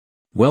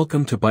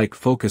Welcome to Bike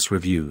Focus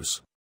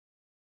Reviews.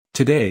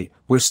 Today,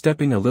 we're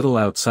stepping a little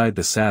outside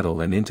the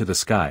saddle and into the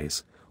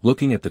skies,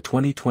 looking at the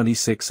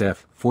 2026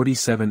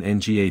 F-47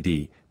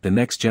 NGAD, the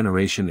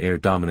next-generation air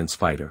dominance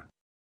fighter.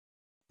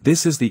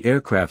 This is the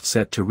aircraft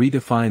set to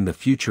redefine the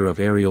future of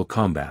aerial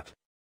combat.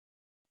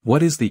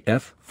 What is the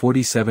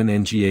F-47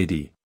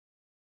 NGAD?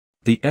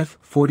 The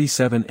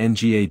F-47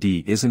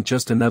 NGAD isn't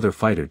just another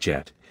fighter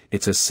jet,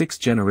 it's a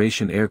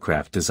sixth-generation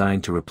aircraft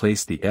designed to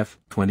replace the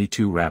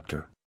F-22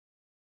 Raptor.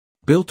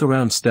 Built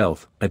around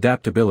stealth,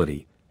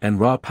 adaptability, and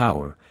raw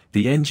power,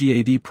 the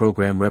NGAD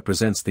program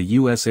represents the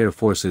U.S. Air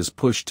Force's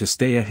push to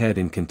stay ahead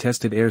in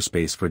contested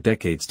airspace for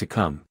decades to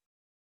come.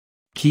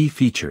 Key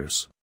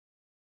features.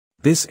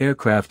 This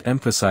aircraft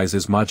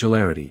emphasizes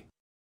modularity.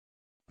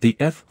 The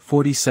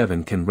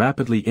F-47 can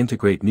rapidly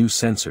integrate new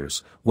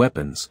sensors,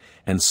 weapons,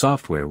 and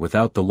software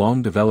without the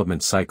long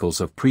development cycles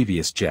of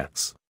previous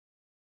jets.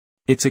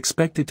 It's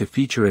expected to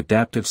feature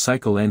adaptive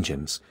cycle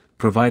engines,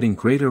 providing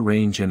greater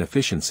range and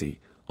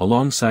efficiency,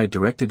 alongside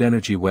directed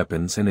energy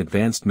weapons and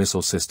advanced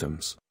missile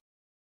systems.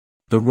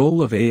 The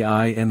role of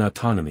AI and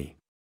autonomy.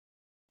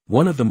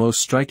 One of the most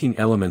striking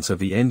elements of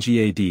the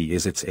NGAD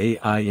is its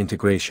AI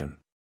integration.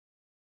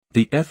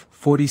 The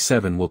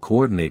F-47 will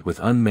coordinate with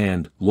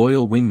unmanned,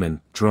 loyal wingman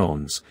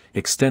drones,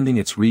 extending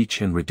its reach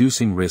and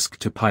reducing risk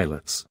to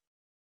pilots.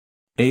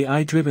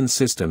 AI-driven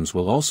systems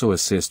will also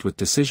assist with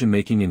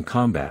decision-making in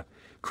combat,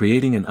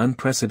 creating an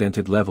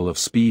unprecedented level of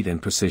speed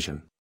and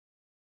precision.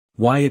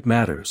 Why it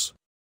matters.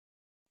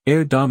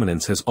 Air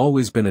dominance has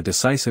always been a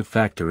decisive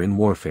factor in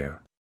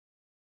warfare.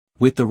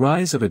 With the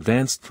rise of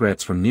advanced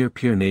threats from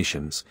near-peer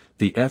nations,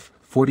 the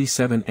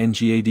F-47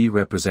 NGAD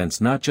represents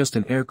not just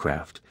an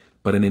aircraft,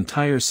 but an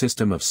entire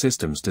system of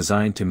systems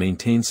designed to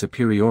maintain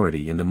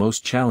superiority in the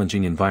most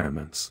challenging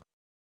environments.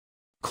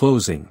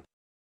 Closing.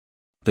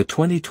 The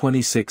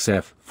 2026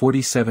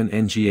 F-47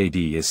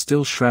 NGAD is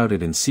still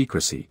shrouded in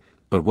secrecy,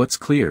 but what's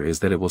clear is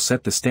that it will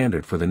set the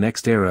standard for the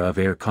next era of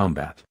air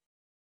combat.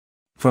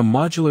 From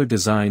modular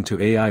design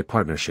to AI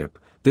partnership,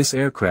 this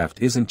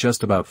aircraft isn't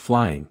just about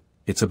flying,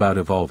 it's about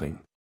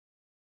evolving.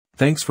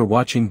 Thanks for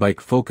watching Bike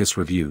Focus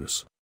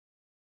Reviews.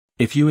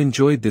 If you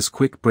enjoyed this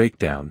quick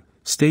breakdown,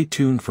 stay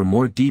tuned for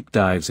more deep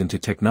dives into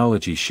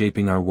technology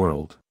shaping our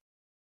world.